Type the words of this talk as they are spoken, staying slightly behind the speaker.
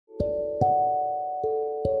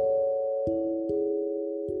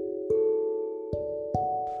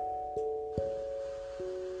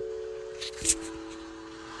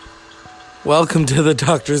Welcome to the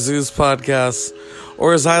Dr. Zeus podcast,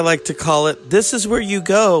 or as I like to call it, this is where you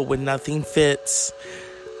go when nothing fits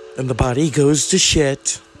and the body goes to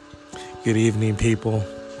shit. Good evening, people.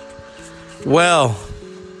 Well,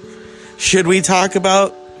 should we talk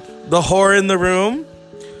about the whore in the room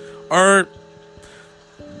or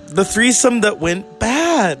the threesome that went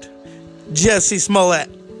bad? Jussie Smollett.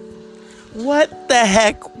 What the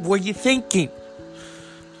heck were you thinking?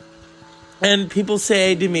 And people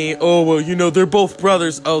say to me, oh, well, they're both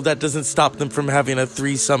brothers. Oh, that doesn't stop them from having a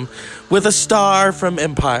threesome with a star from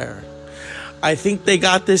Empire. I think they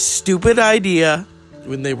got this stupid idea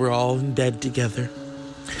when they were all in bed together.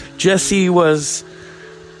 Jesse was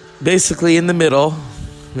basically in the middle,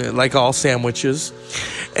 like all sandwiches.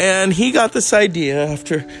 And he got this idea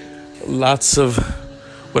after lots of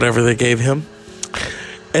whatever they gave him.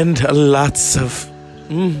 And lots of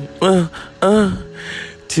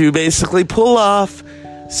to basically pull off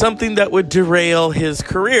something that would derail his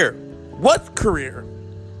career. What career?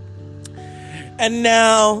 And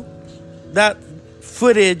now that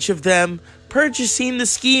footage of them purchasing the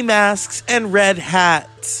ski masks and red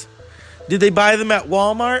hats. Did they buy them at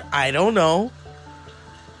Walmart? I don't know.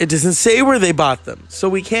 It doesn't say where they bought them, so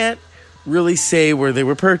we can't really say where they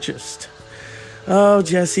were purchased. Oh,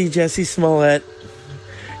 Jussie Smollett.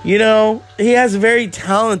 He has a very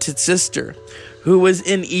talented sister who was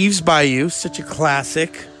in Eve's Bayou, such a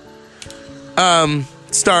classic,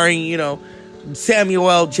 starring, Samuel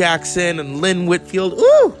L. Jackson and Lynn Whitfield.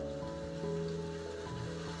 Ooh!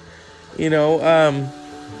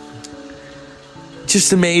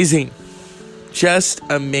 Just amazing. Just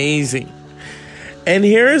amazing. And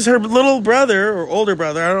here is her little brother, or older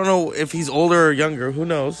brother, I don't know if he's older or younger, who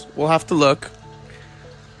knows, we'll have to look,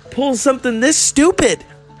 pulls something this stupid.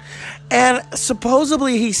 And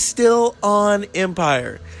supposedly he's still on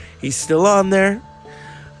Empire. He's still on there.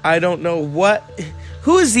 I don't know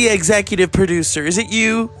who is the executive producer? Is it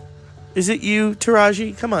you?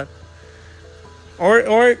 Taraji? Come on.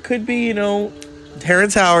 Or it could be,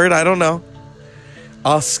 Terrence Howard. I don't know.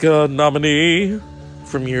 Oscar nominee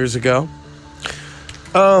from years ago.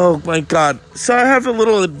 Oh my God. So I have a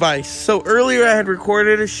little advice. So earlier I had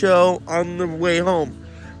recorded a show on the way home.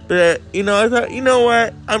 But, I thought, you know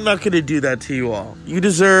what? I'm not going to do that to you all. You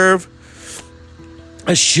deserve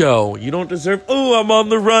a show. You don't deserve, I'm on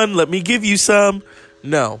the run, let me give you some.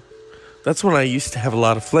 No. That's when I used to have a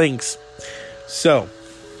lot of flings. So,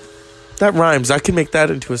 that rhymes. I can make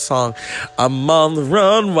that into a song. I'm on the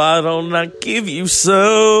run, why don't I give you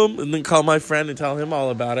some? And then call my friend and tell him all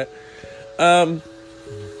about it.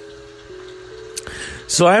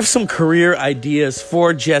 So, I have some career ideas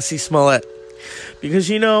for Jussie Smollett.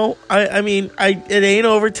 Because, it ain't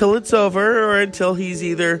over till it's over, or until he's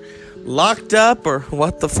either locked up or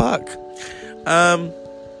what the fuck.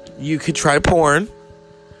 You could try porn.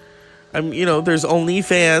 There's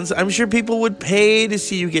OnlyFans. I'm sure people would pay to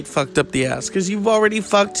see you get fucked up the ass, because you've already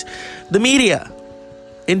fucked the media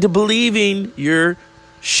into believing you're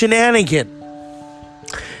shenanigan.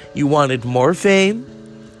 You wanted more fame,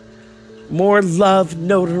 more love,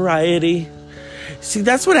 notoriety. See,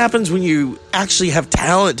 that's what happens when you actually have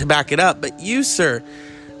talent to back it up. But you, sir,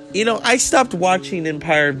 I stopped watching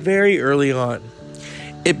Empire very early on.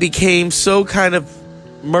 It became so kind of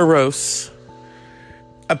morose,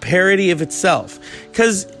 a parody of itself.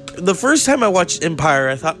 Because the first time I watched Empire,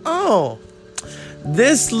 I thought, oh,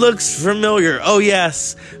 this looks familiar. Oh,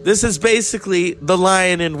 yes, this is basically The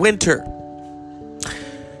Lion in Winter.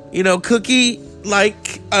 Cookie,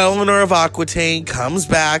 like Eleanor of Aquitaine, comes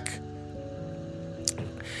back.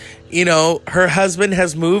 Her husband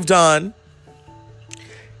has moved on.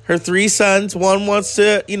 Her 3 sons, one wants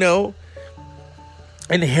to,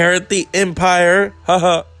 inherit the empire.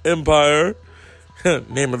 Haha, Empire.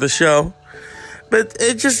 Name of the show. But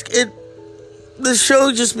the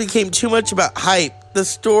show just became too much about hype. The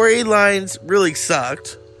storylines really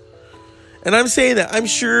sucked. And I'm saying that. I'm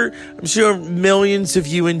sure millions of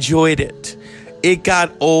you enjoyed it. It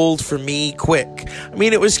got old for me quick.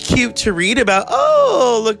 It was cute to read about.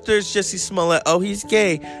 Oh, look, there's Jussie Smollett. Oh, he's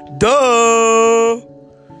gay. Duh.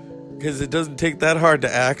 Because it doesn't take that hard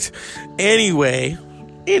to act. Anyway,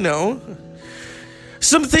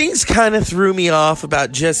 some things kind of threw me off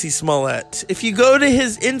about Jussie Smollett. If you go to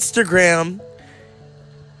his Instagram,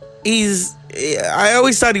 I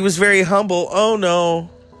always thought he was very humble. Oh, no.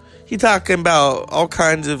 He talking about all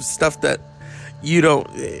kinds of stuff that you don't,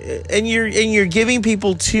 and you're giving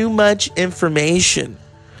people too much information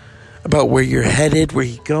about where you're headed, where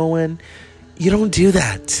you're going. You don't do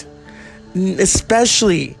that,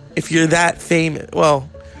 especially if you're that famous. Well,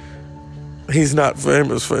 he's not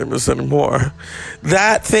famous anymore.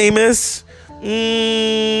 That famous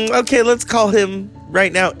Okay, let's call him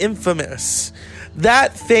right now infamous.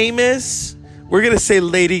 That famous, we're going to say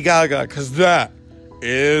Lady Gaga, because that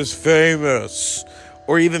is famous.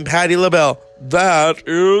 Or even Patti LaBelle, that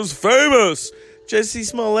is famous. Jussie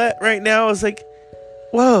Smollett right now is like,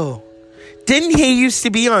 whoa, didn't he used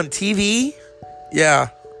to be on TV? Yeah.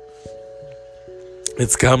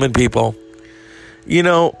 It's coming, people. You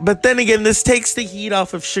know, but then again, this takes the heat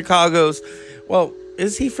off of Chicago's, well,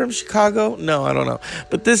 is he from Chicago? No, I don't know.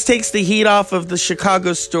 But this takes the heat off of the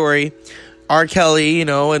Chicago story. R. Kelly, you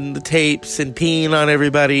know, and the tapes and peeing on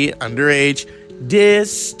everybody underage.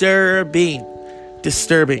 Disturbing.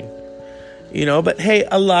 You know, but hey,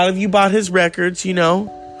 a lot of you bought his records, you know.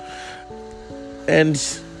 And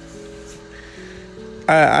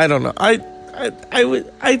I don't know. I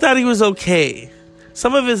thought he was okay.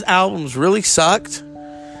 Some of his albums really sucked,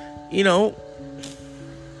 you know.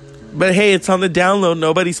 But hey, it's on the download.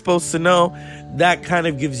 Nobody's supposed to know. That kind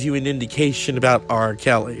of gives you an indication about R.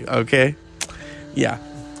 Kelly, okay? Yeah.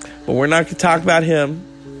 But we're not going to talk about him.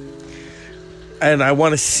 And I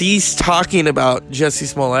want to cease talking about Jussie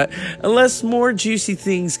Smollett unless more juicy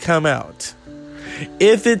things come out.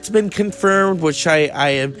 If it's been confirmed, which I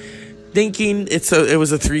am thinking it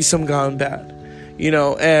was a threesome gone bad. You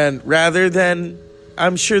know, and rather than...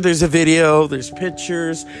 I'm sure there's a video, there's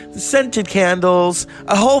pictures, the scented candles,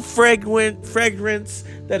 a whole fragrance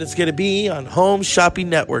that it's going to be on Home Shopping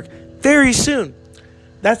Network very soon.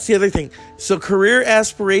 That's the other thing. So career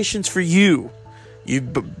aspirations for you. You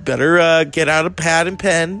better get out a pad and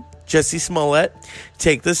pen, Jussie Smollett.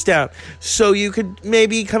 Take this down. So you could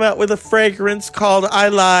maybe come out with a fragrance called I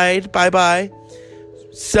Lied, bye-bye.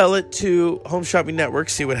 Sell it to Home Shopping Network,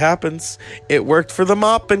 see what happens. It worked for the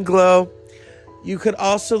Mop and Glow. You could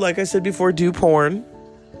also, like I said before, do porn.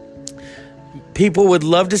 People would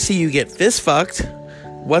love to see you get fist fucked.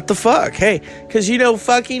 What the fuck? Hey, because you know,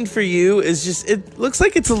 fucking for you is just, it looks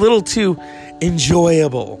like it's a little too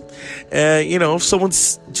enjoyable. You know, if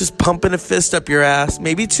someone's just pumping a fist up your ass,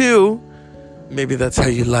 maybe two, maybe that's how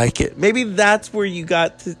you like it. Maybe that's where you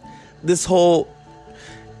got to this whole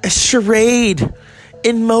charade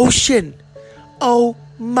in motion. Oh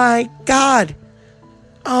my God.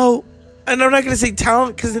 Oh, and I'm not going to say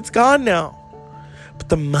talent because it's gone now. But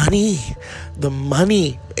the money,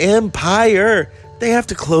 empire, they have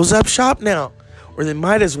to close up shop now. Or they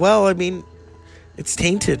might as well. I mean, it's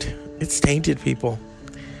tainted. It's tainted, people.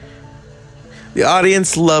 The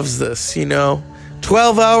audience loves this, you know.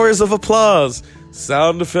 12 hours of applause.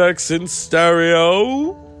 Sound effects in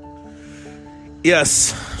stereo.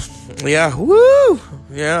 Yes. Yeah. Woo.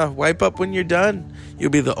 Yeah. Wipe up when you're done.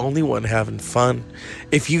 You'll be the only one having fun.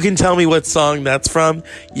 If you can tell me what song that's from,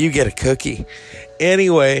 you get a cookie.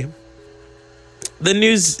 Anyway, the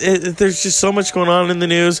news, there's just so much going on in the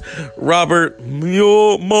news. Robert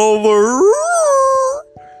Mueller.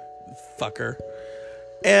 Fucker.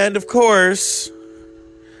 And of course,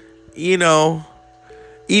 you know,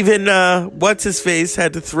 even what's-his-face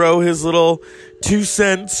had to throw his little 2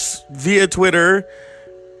 cents via Twitter.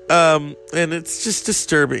 And it's just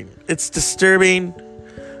disturbing. It's disturbing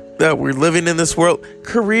that we're living in this world.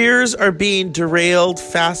 Careers are being derailed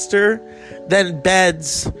faster than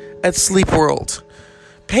beds at Sleep World.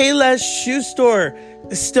 Payless Shoe Store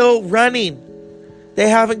is still running. They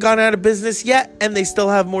haven't gone out of business yet, and they still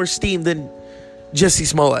have more steam than Jussie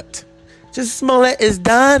Smollett. Jussie Smollett is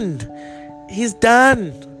done. He's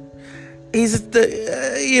done. He's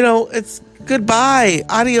it's goodbye.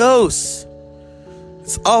 Adios.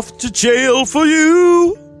 It's off to jail for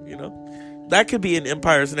you. You know, that could be in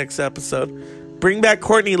Empire's next episode. Bring back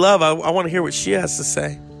Courtney Love. I want to hear what she has to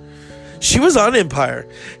say. She was on Empire.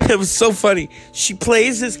 It was so funny. She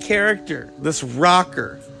plays this character, this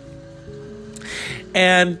rocker.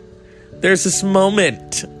 And there's this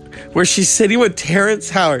moment where she's sitting with Terrence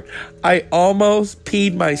Howard. I almost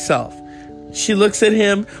peed myself. She looks at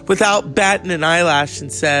him without batting an eyelash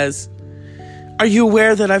and says, "Are you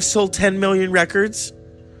aware that I've sold 10 million records?"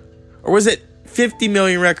 Or was it 50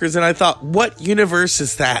 million records? And I thought, what universe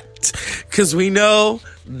is that? Because we know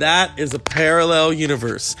that is a parallel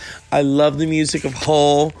universe. I love the music of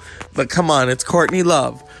Hole, but come on, it's Courtney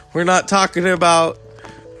Love. We're not talking about,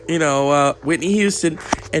 Whitney Houston.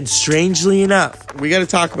 And strangely enough, we got to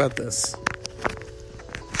talk about this.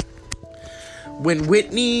 When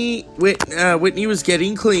Whitney was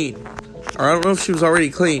getting clean, or I don't know if she was already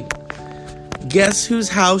clean, guess whose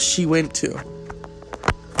house she went to?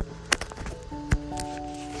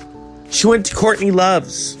 She went to Courtney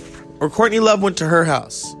Love's. Or Courtney Love went to her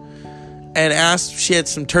house and asked if she had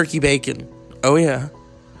some turkey bacon. Oh, yeah.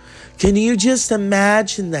 Can you just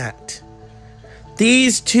imagine that?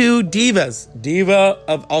 These two divas, diva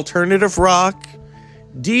of alternative rock,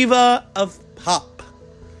 diva of pop,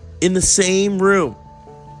 in the same room.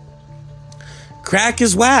 Crack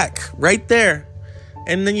is whack, right there.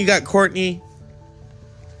 And then you got Courtney,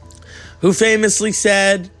 who famously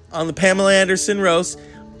said on the Pamela Anderson roast,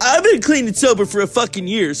 I've been clean and sober for a fucking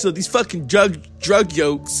year, so these fucking drug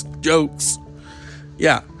jokes.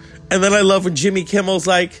 Yeah. And then I love when Jimmy Kimmel's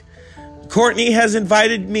like, Courtney has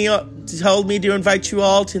invited me, told me to invite you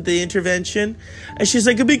all to the intervention. And she's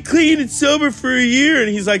like, I've been clean and sober for a year. And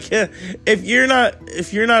he's like, yeah, if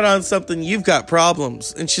you're not on something, you've got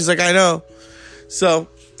problems. And she's like, I know. So,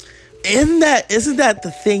 isn't that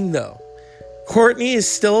the thing though? Courtney is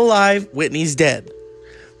still alive, Whitney's dead.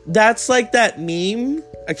 That's like that meme.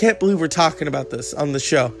 I can't believe we're talking about this on the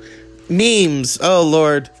show. Memes, oh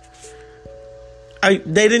Lord. They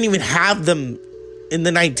didn't even have them in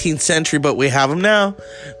the 19th century, but we have them now.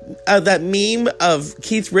 That meme of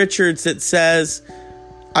Keith Richards that says,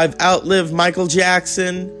 I've outlived Michael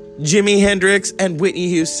Jackson, Jimi Hendrix, and Whitney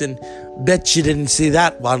Houston. Bet you didn't see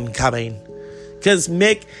that one coming. Because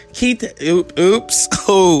oops.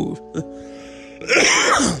 Oh.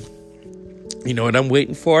 You know what I'm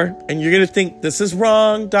waiting for? And you're going to think, this is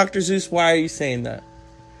wrong, Dr. Zeus. Why are you saying that?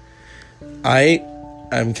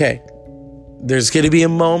 I'm okay. There's going to be a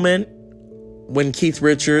moment when Keith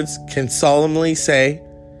Richards can solemnly say,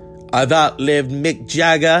 I've outlived Mick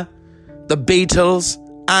Jagger, the Beatles,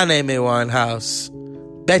 and Amy Winehouse.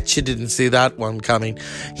 Bet you didn't see that one coming.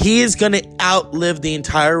 He is going to outlive the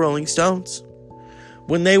entire Rolling Stones.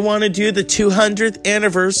 When they want to do the 200th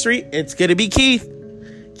anniversary, it's going to be Keith.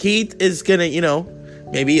 Keith is going to,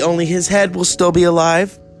 maybe only his head will still be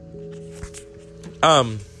alive.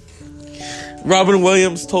 Robin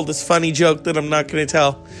Williams told this funny joke that I'm not going to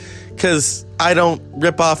tell because I don't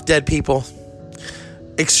rip off dead people.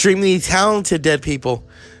 Extremely talented dead people.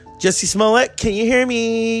 Jussie Smollett, can you hear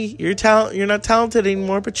me? You're not talented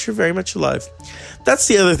anymore, but you're very much alive. That's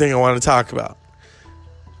the other thing I want to talk about.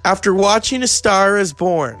 After watching A Star Is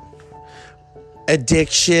Born,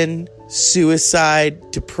 addiction,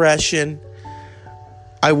 suicide, depression,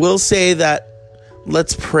 I will say that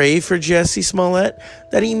let's pray for Jussie Smollett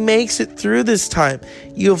that he makes it through this time.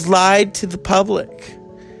 You have lied to the public,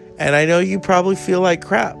 and I know you probably feel like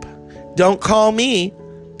crap. Don't call me,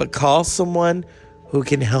 but call someone who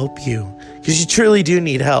can help you, because you truly do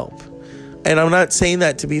need help. And I'm not saying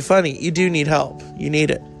that to be funny. You do need help. You need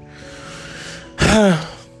it.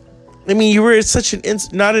 I mean, you were such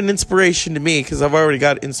not an inspiration to me, because I've already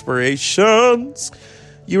got inspirations.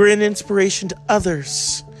 You were an inspiration to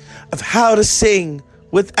others of how to sing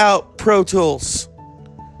without Pro Tools.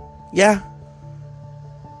 Yeah.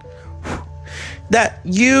 That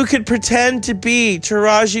you could pretend to be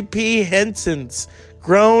Taraji P. Henson's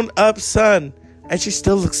grown-up son, and she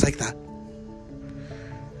still looks like that.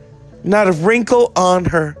 Not a wrinkle on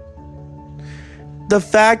her. The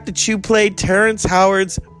fact that you played Terrence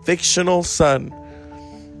Howard's fictional son.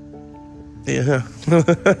 Yeah.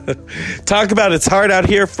 Talk about It's Hard Out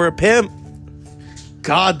Here for a Pimp.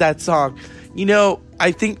 God, that song.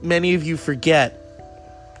 I think many of you forget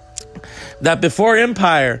that before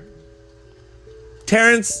Empire,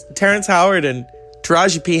 Terrence Howard and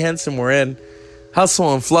Taraji P. Henson were in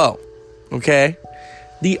Hustle and Flow. Okay?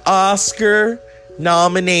 The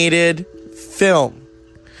Oscar-nominated film.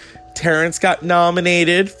 Terrence got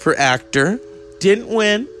nominated for actor. Didn't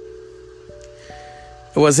win.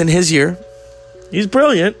 It wasn't his year. He's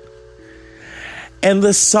brilliant. And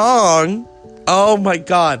the song, oh my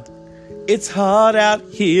God, It's Hard Out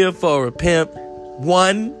Here for a Pimp,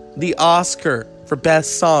 won the Oscar for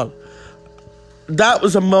Best Song. That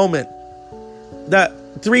was a moment. That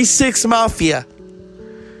 3-6 Mafia.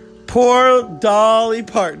 Poor Dolly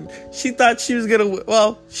Parton. She thought she was going to,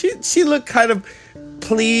 well, she looked kind of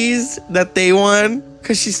pleased that they won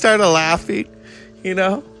because she started laughing,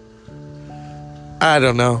 I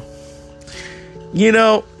don't know.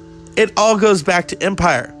 It all goes back to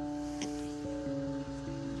Empire.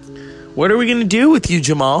 What are we going to do with you,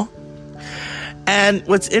 Jamal? And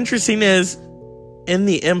what's interesting is, in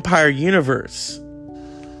the Empire universe,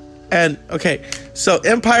 and okay, so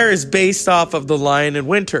Empire is based off of The Lion in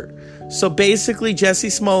Winter. So basically,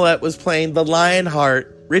 Jussie Smollett was playing the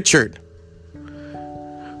Lionheart, Richard,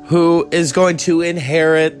 who is going to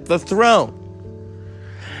inherit the throne.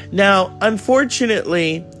 Now,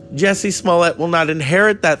 unfortunately, Jussie Smollett will not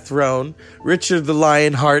inherit that throne. Richard the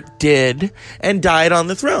Lionheart did, and died on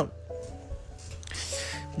the throne.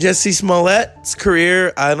 Jussie Smollett's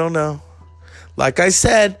career, I don't know. Like I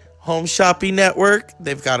said, Home Shopping Network,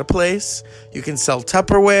 they've got a place. You can sell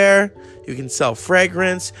Tupperware. You can sell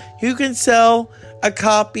fragrance. You can sell a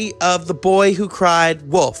copy of The Boy Who Cried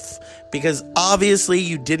Wolf, because obviously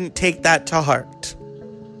you didn't take that to heart.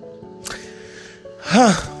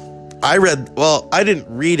 I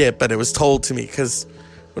didn't read it, but it was told to me, because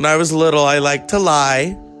when I was little, I liked to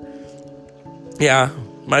lie. Yeah,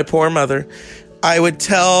 my poor mother. I would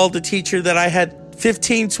tell the teacher that I had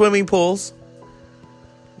 15 swimming pools,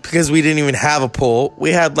 because we didn't even have a pool.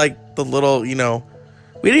 We had like the little, we didn't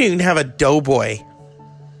even have a doughboy.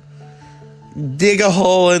 Dig a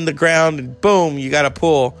hole in the ground and boom, you got a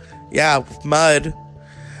pool. Yeah, with mud.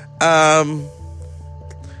 And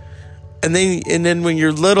then when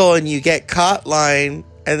you're little and you get caught lying,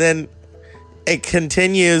 and then it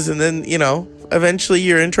continues, and then, eventually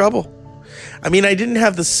you're in trouble. I mean, I didn't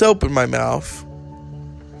have the soap in my mouth.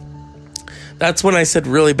 That's when I said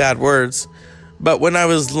really bad words. But when I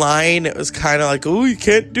was lying, it was kind of like, oh, you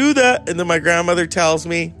can't do that. And then my grandmother tells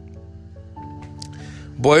me,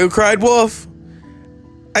 Boy Who Cried Wolf.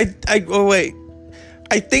 I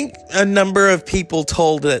think a number of people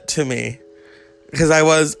told it to me, because I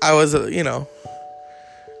was, they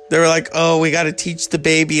were like, oh, we got to teach the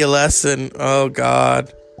baby a lesson. Oh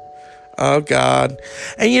God. And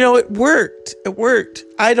it worked. It worked.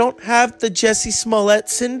 I don't have the Jussie Smollett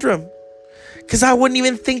syndrome, because I wouldn't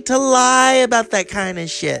even think to lie about that kind of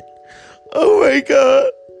shit. Oh my God,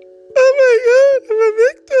 I'm a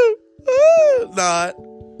victim.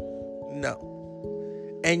 No.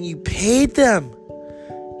 And you paid them.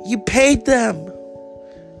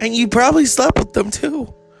 And you probably slept with them too.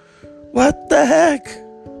 What the heck?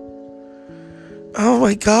 Oh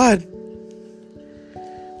my God.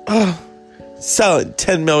 Oh, selling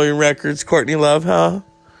 10 million records, Courtney Love, huh?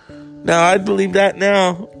 Now, I'd believe that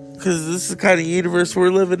now, because this is the kind of universe we're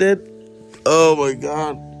living in. Oh my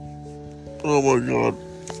God.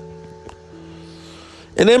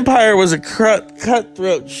 And Empire was a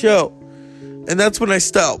cutthroat show. And that's when I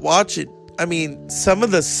stopped watching. I mean, some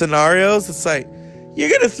of the scenarios, it's like, you're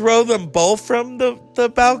going to throw them both from the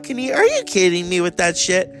balcony? Are you kidding me with that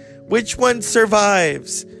shit? Which one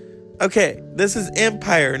survives? Okay, this is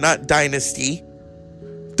Empire, not Dynasty.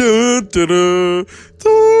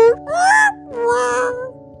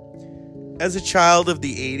 As a child of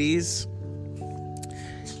the 80s,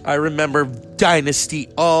 I remember Dynasty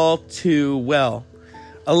all too well.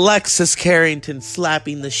 Alexis Carrington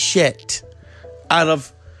slapping the shit out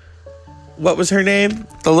of, what was her name?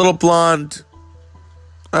 The little blonde,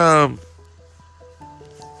 oh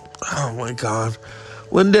my God,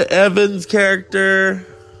 Linda Evans' character.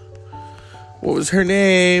 What was her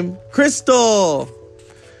name? Crystal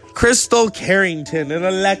Carrington and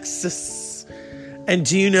Alexis. And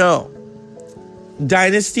do you know,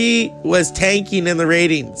 Dynasty was tanking in the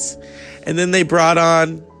ratings, and then they brought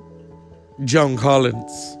on Joan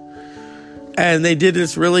Collins, and they did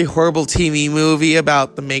this really horrible TV movie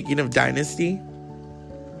about the making of Dynasty.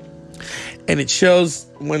 And it shows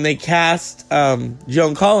when they cast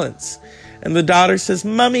Joan Collins, and the daughter says,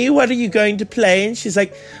 Mommy, what are you going to play? And she's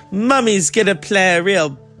like, Mommy's gonna play a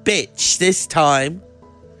real bitch this time.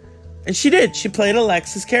 And she did. She played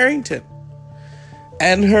Alexis Carrington.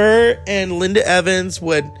 And her and Linda Evans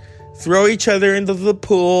would throw each other into the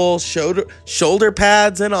pool, shoulder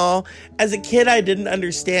pads and all. As a kid, I didn't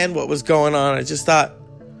understand what was going on. I just thought,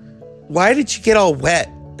 why did you get all wet?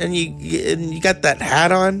 And you got that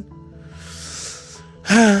hat on?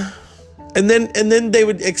 And then they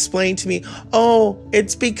would explain to me, oh,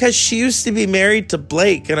 it's because she used to be married to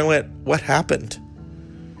Blake. And I went, what happened?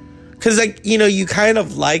 Because, you kind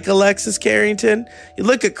of like Alexis Carrington. You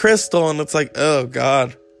look at Crystal and it's like, oh,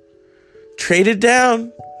 God. Trade it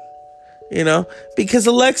down. Because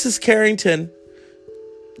Alexis Carrington,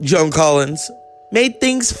 Joan Collins, made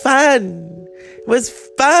things fun. It was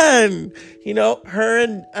fun. Her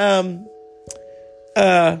and,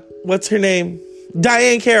 what's her name?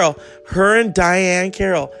 Diane Carroll. Her and Diane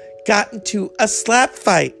Carroll got into a slap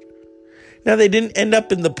fight. Now, they didn't end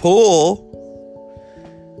up in the pool.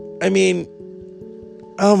 I mean,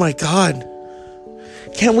 oh my God.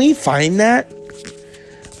 Can we find that?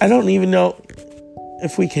 I don't even know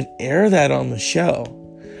if we can air that on the show.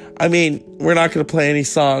 I mean, we're not going to play any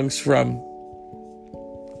songs from,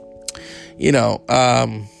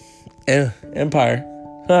 Empire.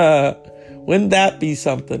 Wouldn't that be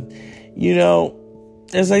something?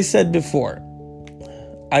 As I said before,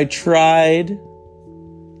 I tried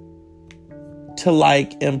to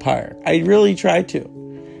like Empire. I really tried to.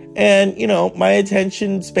 And, my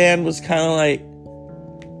attention span was kind of like,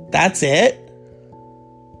 that's it?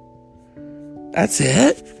 That's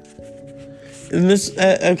it? And this,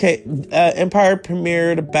 Empire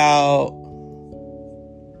premiered about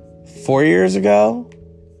 4 years ago,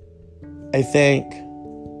 I think.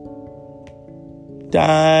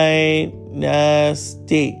 Dynasty.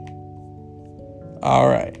 All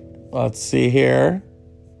right, let's see here.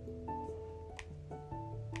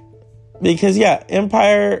 Because, yeah,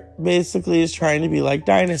 Empire basically is trying to be like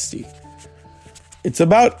Dynasty. It's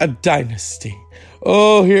about a dynasty.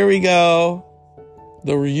 Oh, here we go.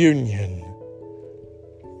 The reunion.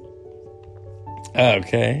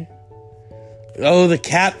 Okay. Oh, the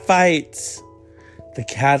cat fights. The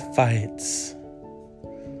cat fights.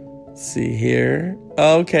 Let's see here.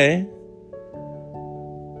 Okay.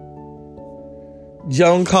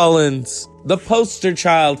 Joan Collins, the poster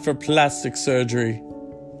child for plastic surgery.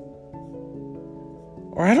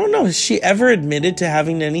 Or I don't know, has she ever admitted to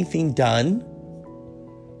having anything done?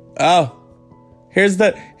 Oh, here's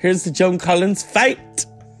the Joan Collins fight.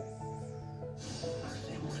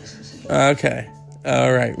 Okay.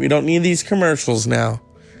 All right. We don't need these commercials now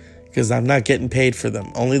because I'm not getting paid for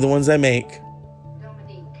them. Only the ones I make.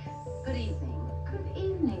 Dominique, good evening. Good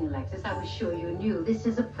evening, Alexis. I was sure you knew this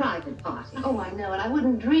is a private party. Oh, I know, and I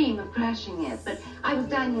wouldn't dream of crashing it. But I was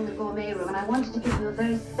dining in the gourmet room, and I wanted to give you a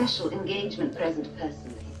very special engagement present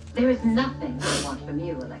personally. There is nothing I want from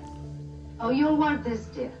you, Alexis. Oh, you'll want this,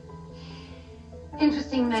 dear.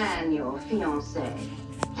 Interesting man, your fiancé.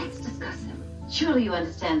 Let's discuss him. Surely you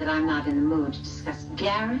understand that I'm not in the mood to discuss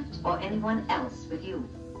Garrett or anyone else with you.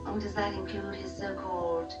 Oh, does that include his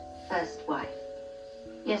so-called first wife?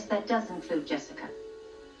 Yes, that does include Jessica.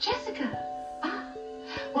 Jessica? Ah.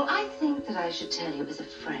 Well, I think that I should tell you as a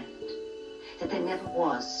friend that there never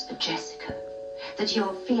was a Jessica. That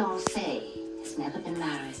your fiancé has never been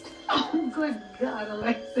married. Oh, good God,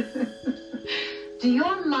 Alexis. Do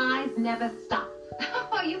your lies never stop?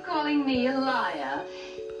 Are you calling me a liar?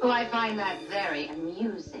 Oh, I find that very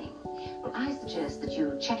amusing. Well, I suggest that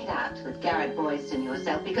you check it out with Garrett Boyston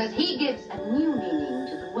yourself, because he gives a new meaning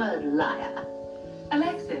to the word liar.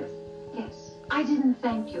 Alexis, yes, I didn't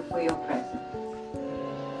thank you for your present.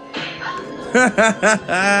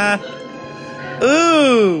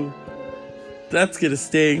 Ooh, that's gonna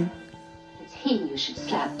sting. It's he you should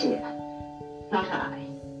slap, dear, not I.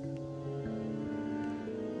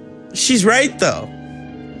 She's right, though.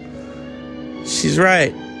 She's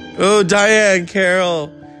right. Oh, Diane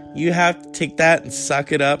Carroll, you have to take that and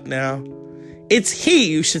suck it up now. It's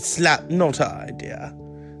he you should slap, not I, dear.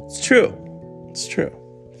 It's true. It's true.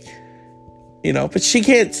 You know, but she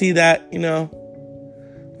can't see that, you know.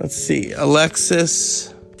 Let's see.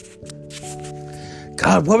 Alexis.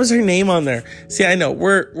 God, what was her name on there? See, I know.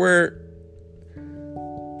 We're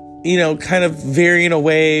you know, kind of veering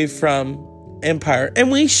away from Empire.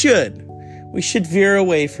 And we should. We should veer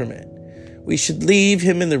away from it. We should leave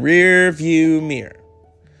him in the rear view mirror.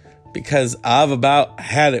 Because I've about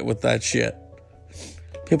had it with that shit.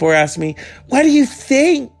 People were asking me, what do you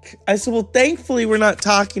think? I said, well, thankfully we're not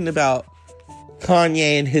talking about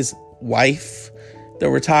Kanye and his wife. That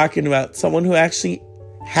we're talking about someone who actually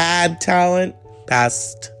had talent,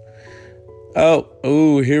 passed.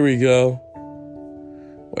 Oh, here we go.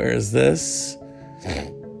 Where is this?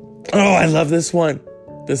 Oh, I love this one.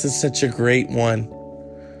 This is such a great one.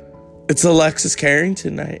 It's Alexis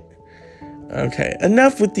Carrington night. Okay,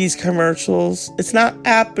 enough with these commercials. It's not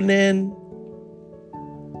happening.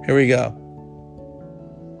 Here we go.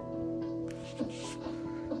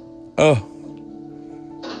 Oh.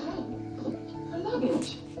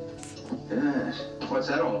 Luggage. Yes. What's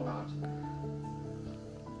that all about?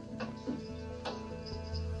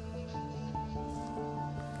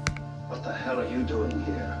 What the hell are you doing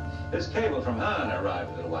here? This cable from Hahn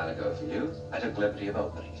arrived a little while ago for you. I took the liberty of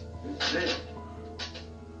opening it. You did?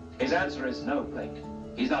 His answer is no, Blake.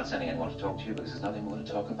 He's not sending anyone to talk to you because there's nothing more to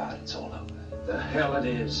talk about. It's all over. The hell it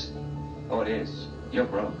is. Oh, it is. You're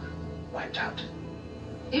broke. Wiped out.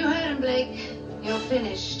 You heard him, Blake. You're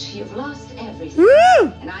finished. You've lost everything.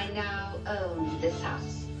 Woo! And I now own this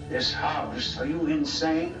house. This house? Are you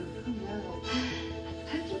insane? Oh, no.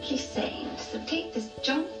 I'm perfectly sane. So take this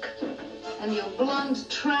junk and your blonde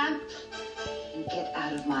tramp and get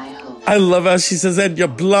out of my home. I love how she says that, you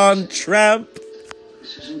blonde tramp.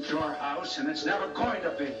 This isn't your house, and it's never going to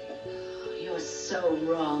be. You're so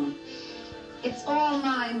wrong. It's all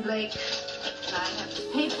mine, Blake. And I have the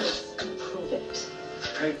papers to prove it.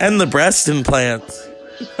 And the breast implants.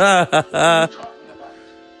 I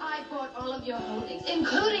bought all of your holdings,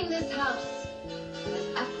 including this house.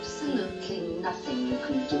 There's absolutely nothing you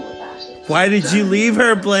can do about it. Why did you leave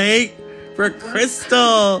her, Blake? For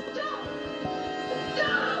Crystal.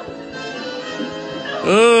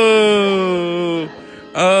 Ooh.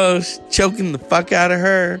 Oh, choking the fuck out of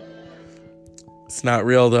her. It's not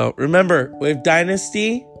real, though. Remember, with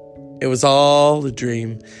Dynasty, it was all a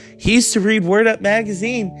dream. He used to read Word Up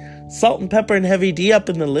magazine. Salt and Pepper and Heavy D up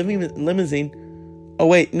in the limousine. Oh,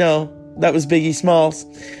 wait, no. That was Biggie Smalls.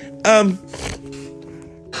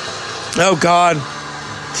 Oh, God.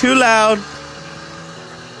 Too loud.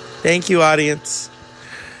 Thank you, audience.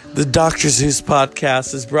 The Dr. Zeus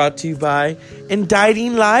podcast is brought to you by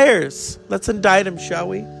Indicting Liars. Let's indict them, shall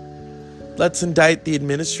we? Let's indict the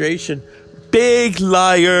administration. Big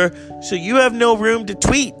liar. So you have no room to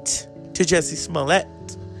tweet to Jesse Smollett.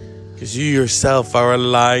 Because you yourself are a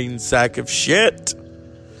lying sack of shit.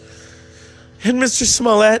 And Mr.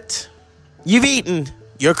 Smollett, you've eaten.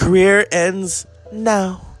 Your career ends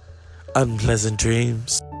now. Unpleasant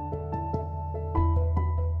dreams.